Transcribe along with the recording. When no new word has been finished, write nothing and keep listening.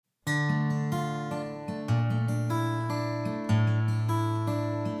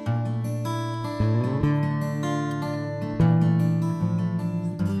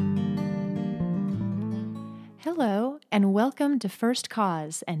and welcome to First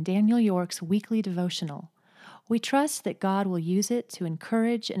Cause and Daniel York's weekly devotional. We trust that God will use it to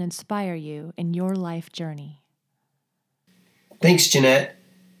encourage and inspire you in your life journey. Thanks, Jeanette.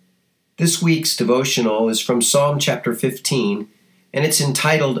 This week's devotional is from Psalm chapter 15, and it's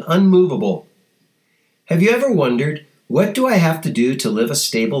entitled Unmovable. Have you ever wondered, what do I have to do to live a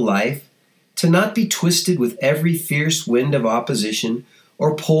stable life? To not be twisted with every fierce wind of opposition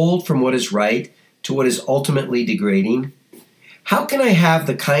or pulled from what is right to what is ultimately degrading? How can I have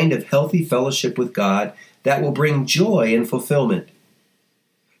the kind of healthy fellowship with God that will bring joy and fulfillment?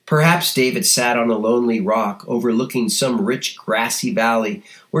 Perhaps David sat on a lonely rock overlooking some rich grassy valley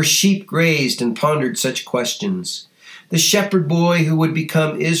where sheep grazed and pondered such questions. The shepherd boy who would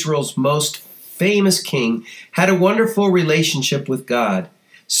become Israel's most famous king had a wonderful relationship with God.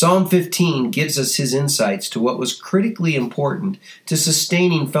 Psalm 15 gives us his insights to what was critically important to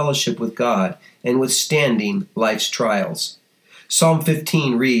sustaining fellowship with God and withstanding life's trials. Psalm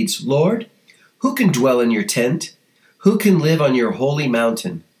 15 reads, "Lord, who can dwell in your tent? Who can live on your holy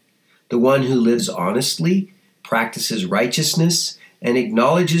mountain? The one who lives honestly, practices righteousness, and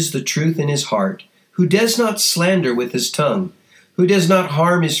acknowledges the truth in his heart, who does not slander with his tongue, who does not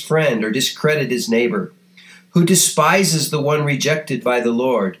harm his friend or discredit his neighbor, who despises the one rejected by the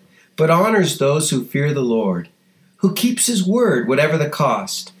Lord, but honors those who fear the Lord, who keeps his word whatever the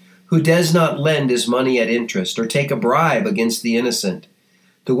cost, who does not lend his money at interest or take a bribe against the innocent.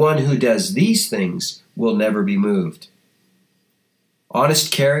 The one who does these things will never be moved."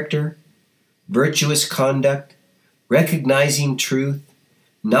 Honest character, virtuous conduct, recognizing truth,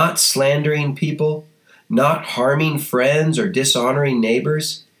 not slandering people, not harming friends or dishonoring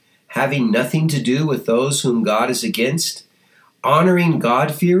neighbors, having nothing to do with those whom God is against, honoring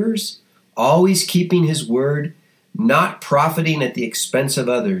God-fearers, always keeping his word, not profiting at the expense of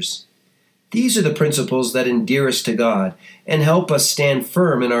others. These are the principles that endear us to God and help us stand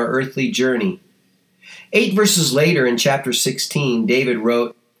firm in our earthly journey. 8 verses later in chapter 16, David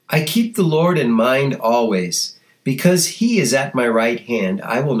wrote, "I keep the Lord in mind always. Because he is at my right hand,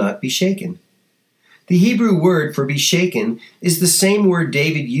 I will not be shaken." The Hebrew word for be shaken is the same word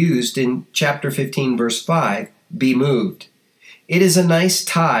David used in chapter 15, verse 5, be moved. It is a nice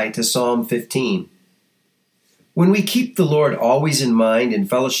tie to Psalm 15. When we keep the Lord always in mind in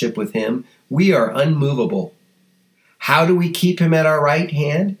fellowship with him, we are unmovable. How do we keep him at our right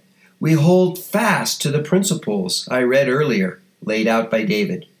hand? We hold fast to the principles I read earlier, laid out by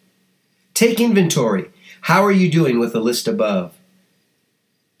David. Take inventory. How are you doing with the list above?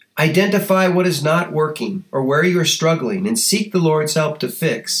 Identify what is not working or where you are struggling and seek the Lord's help to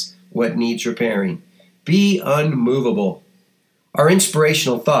fix what needs repairing. Be unmovable. Our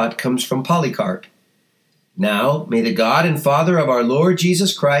inspirational thought comes from Polycarp. "Now may the God and Father of our Lord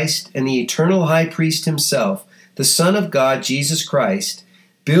Jesus Christ and the eternal high priest himself, the Son of God Jesus Christ,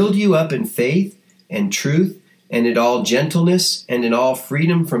 build you up in faith and truth and in all gentleness and in all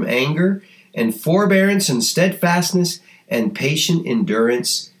freedom from anger and forbearance and steadfastness and patient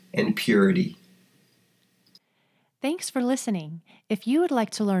endurance and purity." Thanks for listening. If you would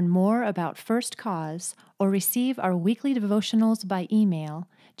like to learn more about First Cause or receive our weekly devotionals by email,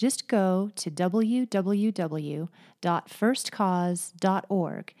 just go to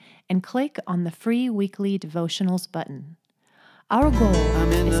www.firstcause.org and click on the free weekly devotionals button. Our goal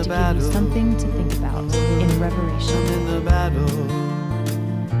is to give you something to think about in Revelation.